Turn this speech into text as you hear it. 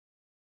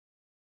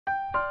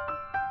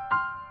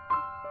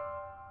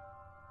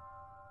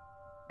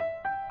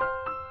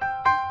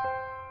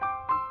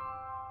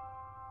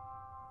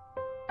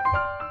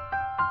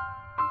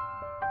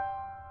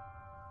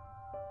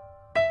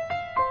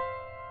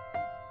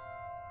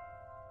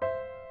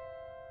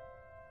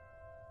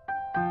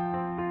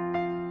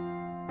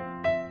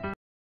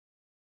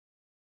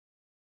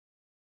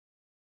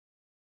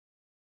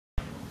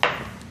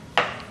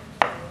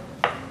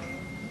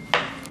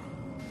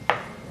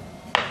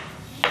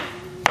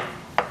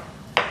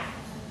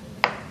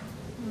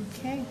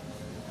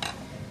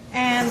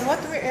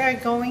what we are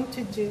going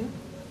to do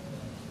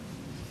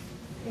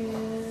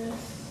is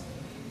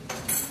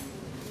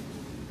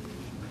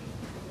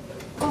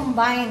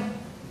combine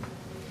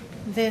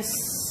this.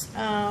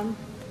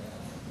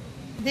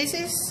 This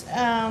is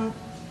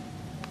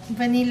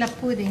vanilla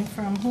pudding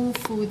from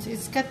Wholefoods.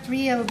 It's got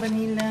real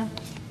vanilla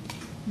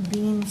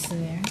beans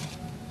there,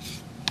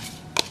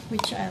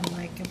 which I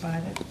like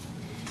about it.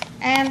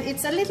 And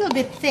it's a little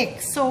bit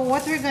thick, so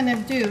what we're gonna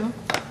do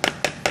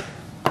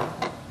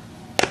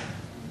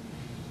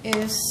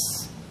is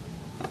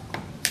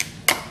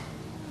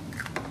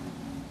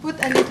put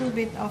a little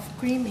bit of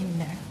cream in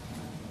there.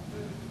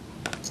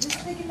 Just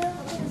take it out.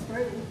 It's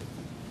burning.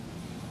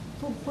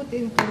 Put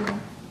into.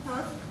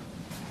 Huh?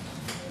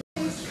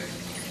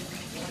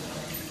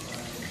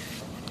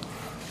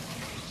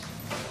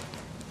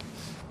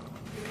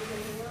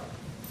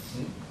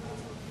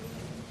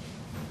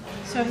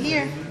 So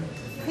here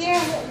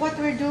what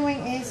we're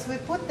doing is we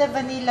put the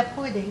vanilla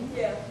pudding,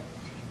 Yeah.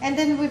 and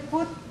then we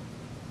put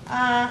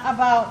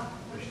about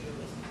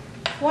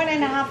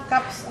 1.5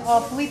 cups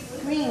of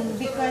whipped cream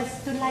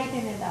because to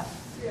lighten it up.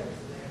 Yeah.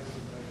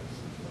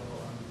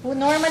 Well,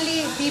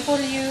 normally people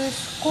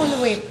use Cool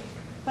Whip,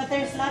 but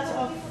there's lots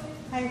of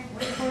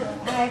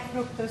high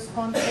fructose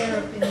corn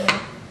syrup in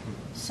there.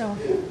 So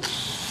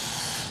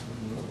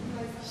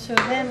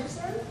then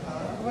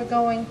we're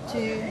going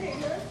to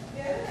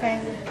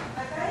kind of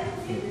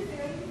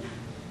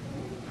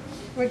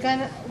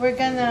we're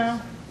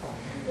gonna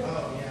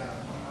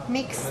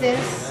mix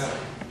this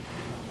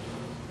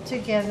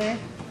together.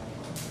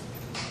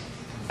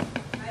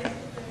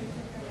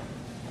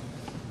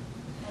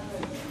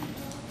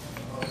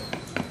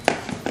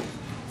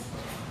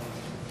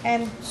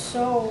 And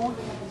so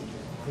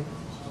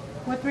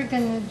what we're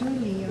gonna do,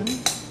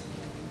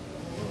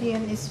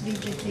 Leon is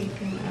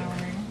vegetating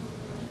our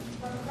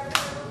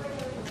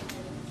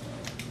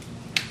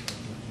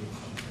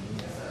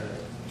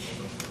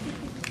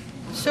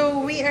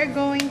so we are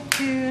going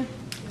to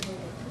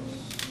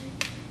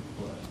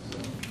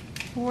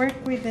work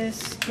with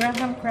this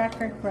graham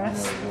cracker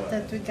crust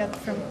that we got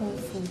from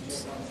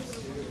Wholefoods.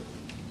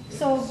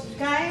 So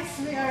guys,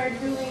 we are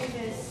doing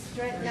this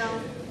right now.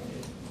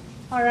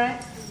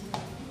 Alright?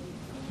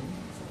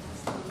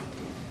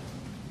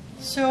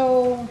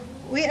 So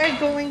we are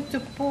going to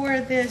pour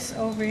this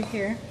over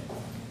here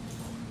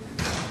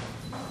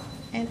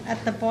and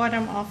at the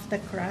bottom of the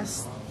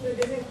crust. So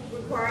it doesn't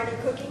require any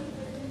cooking?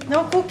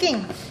 No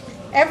cooking.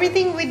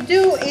 Everything we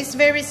do is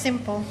very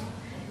simple.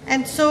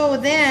 And so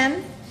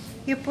then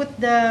you put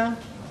the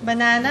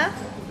bananas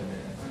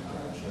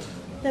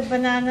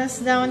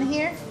down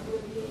here.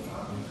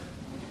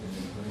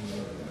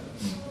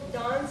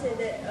 Don said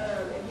that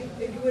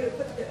if you would have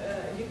put the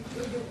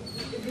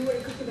if you would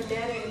have cooked the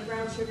banana in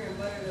brown sugar and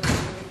butter, that would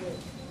be really good.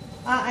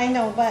 I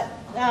know, but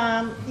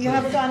you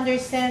have to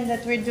understand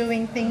that we're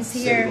doing things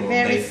here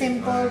very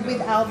simple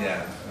without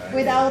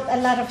a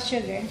lot of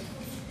sugar.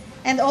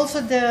 And also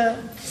the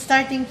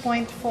starting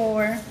point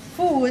for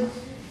food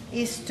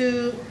is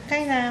to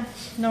kind of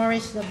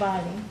nourish the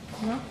body.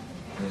 No?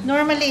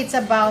 Normally it's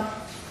about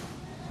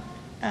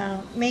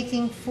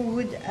making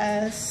food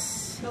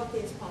as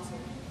Healthy as possible.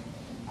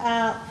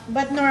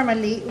 but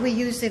normally we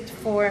use it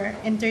for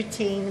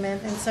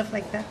entertainment and stuff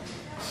like that.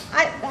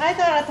 I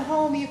thought at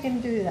home you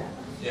can do that.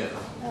 Yeah.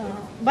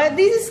 But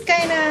this is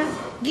kind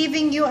of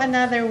giving you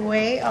another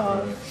way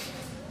of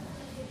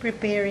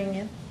preparing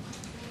it.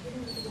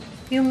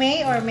 You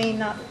may or may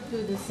not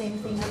do the same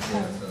thing at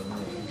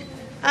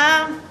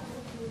home.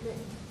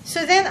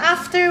 So then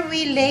after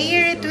we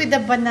layer it with the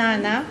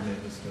banana,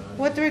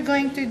 what we're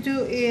going to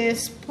do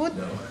is put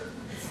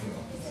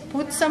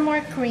some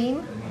more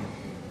cream.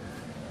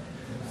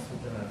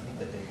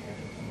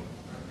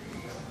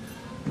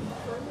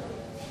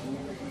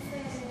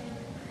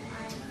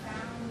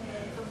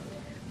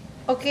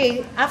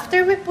 Okay,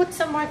 after we put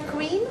some more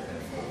cream,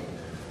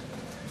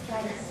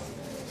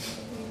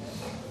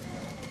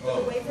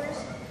 The wafers?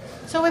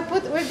 so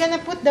we're gonna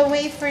put the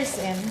wafers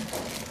in.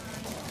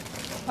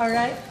 All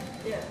right.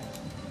 Yeah.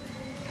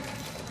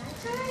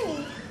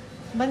 Hi.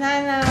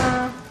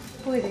 Banana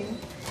pudding.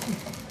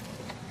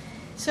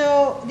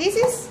 So this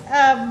is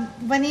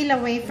vanilla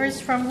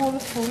wafers from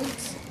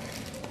Wholefoods,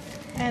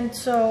 and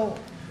so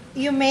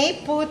you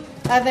may put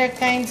other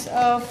kinds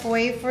of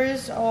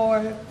wafers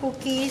or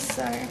cookies,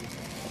 or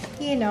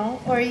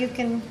or you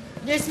can.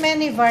 There's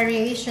many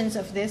variations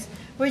of this.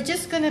 We're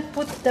just gonna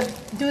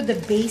do the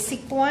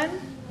basic one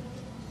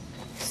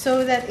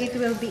so that it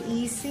will be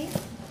easy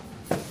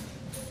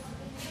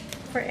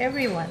for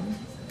everyone.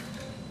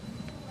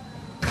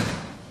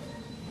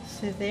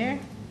 So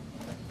there.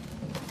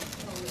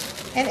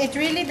 And it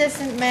really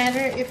doesn't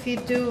matter if you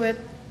do it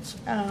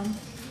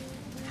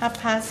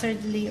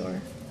haphazardly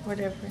or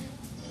whatever.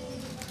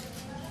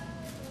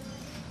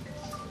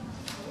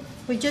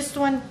 We just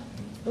want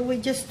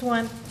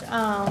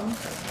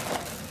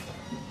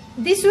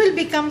this will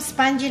become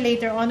spongy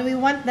later on. We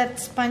want that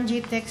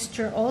spongy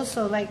texture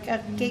also, like a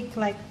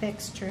cake-like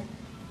texture.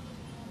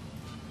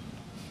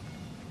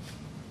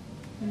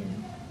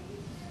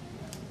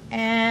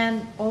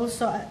 And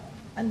also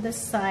on the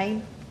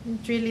side,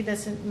 it really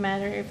doesn't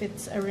matter if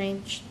it's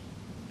arranged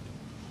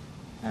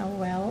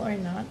well or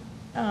not,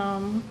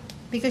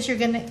 because you're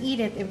gonna eat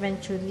it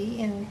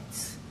eventually, and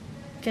it's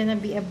gonna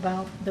be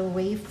about the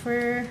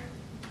wafer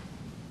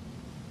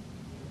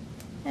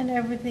and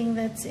everything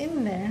that's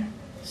in there.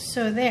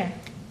 So there.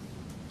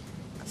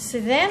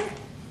 So then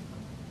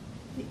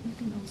you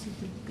can also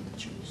take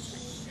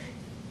pictures.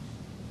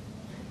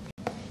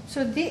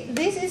 So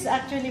this is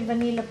actually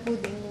vanilla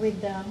pudding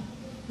with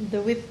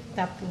the whipped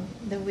topping.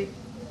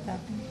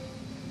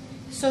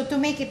 So to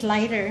make it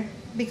lighter,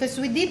 because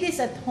we did this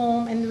at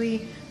home and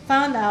we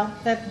found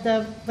out that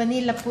the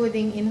vanilla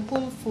pudding in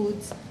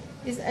Wholefoods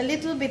is a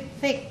little bit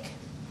thick.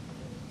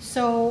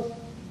 So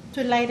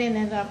to lighten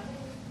it up,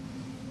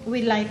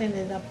 we lighten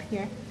it up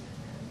here.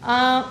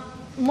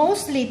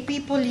 Mostly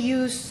people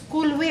use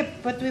Cool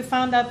Whip, but we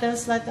found out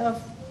there's a lot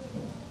of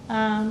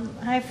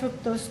high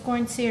fructose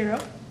corn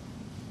syrup.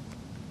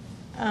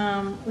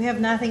 We have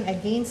nothing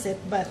against it,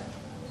 but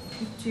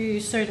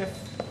to sort of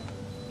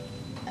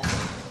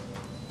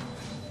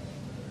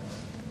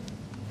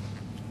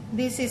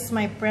this is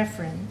my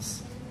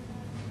preference.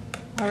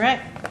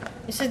 Alright,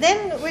 so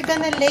then we're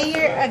gonna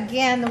layer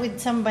again with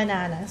some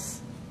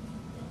bananas.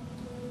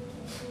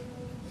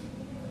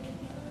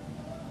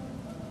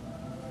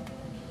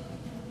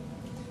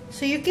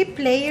 So you keep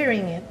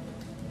layering it.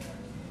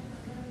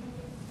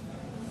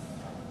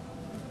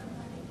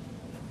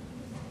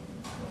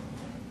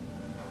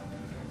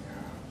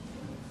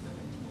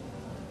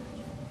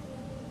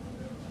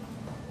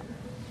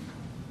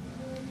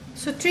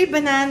 So 3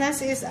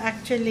 bananas is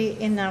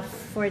actually enough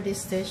for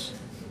this dish.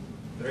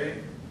 3?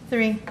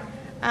 3. What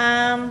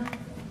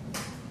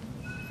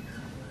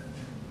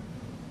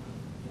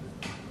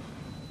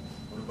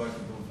about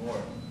you do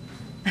 4?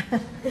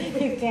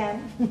 You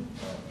can.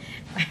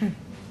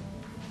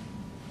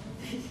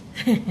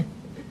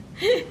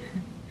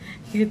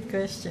 Good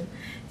question.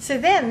 So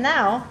then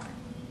now,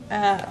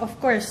 of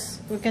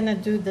course, we're gonna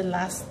do the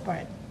last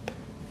part.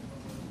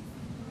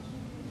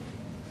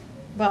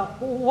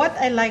 But what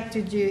I like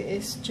to do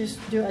is just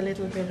do a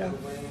little bit of,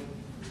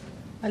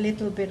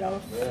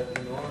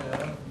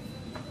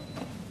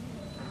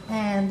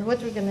 and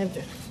what we're gonna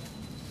do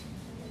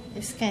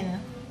is kind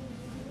of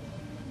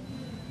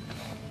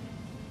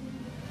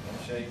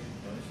Shake.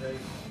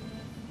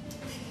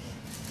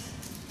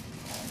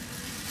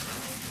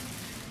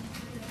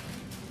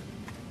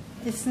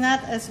 it's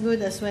not as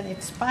good as when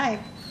it's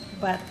piped,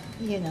 but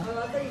you know.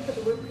 Oh, I thought you put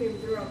the whipped cream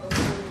throughout the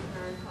whole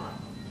entire top.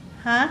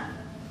 Huh?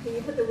 Can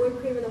you put the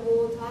whipped cream in the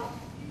whole top?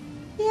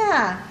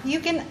 Yeah, you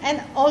can,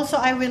 and also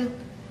I will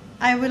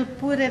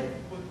put it.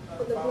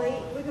 Put the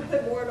plate. We can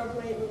put more on our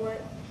plate if we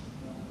want.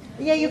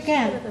 Yeah, you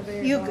can.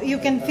 You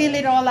can fill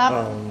it all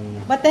up,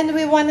 but then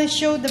we want to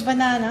show the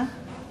banana.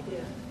 Yeah.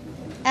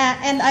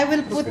 And I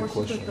will put The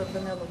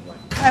vanilla one.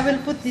 I will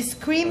put this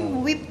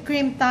whipped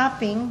cream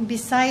topping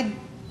beside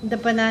the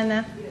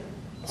banana,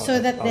 so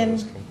that then.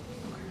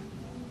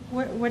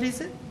 What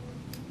is it?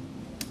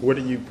 What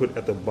do you put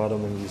at the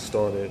bottom when you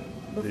started?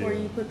 Before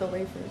you put the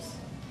wafers.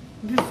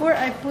 Before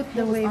I put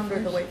the What was wafers. under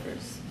the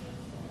wafers?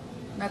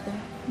 Nothing.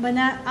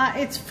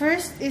 It's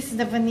first is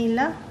the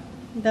vanilla,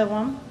 the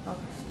one, Oh.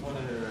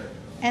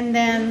 and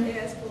then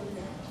Yeah, it's cool.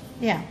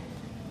 yeah,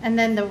 and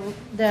then the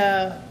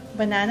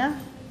banana,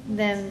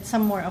 then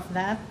some more of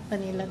that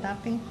vanilla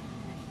topping,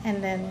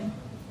 and then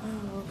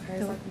Oh, okay.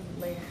 It's like a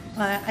layer.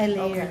 I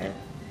layered Okay. it.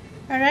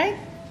 All right,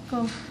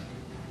 cool.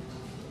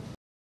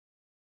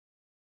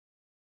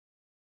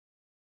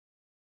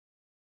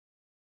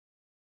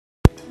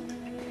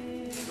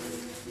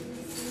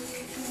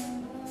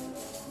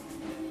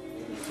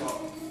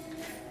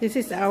 This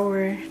is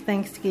our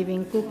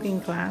Thanksgiving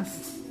cooking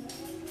class.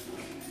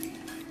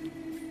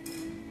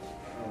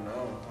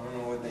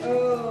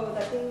 Oh,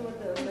 that thing with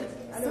the,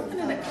 I don't Something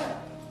in know. the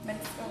cup.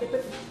 They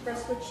put the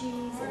fresco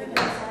cheese and they put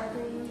sour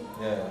cream.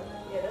 Yeah.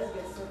 Yeah, that's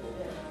good stuff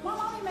in there. My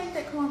mommy made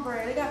that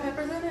cornbread. It got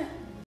peppers in it.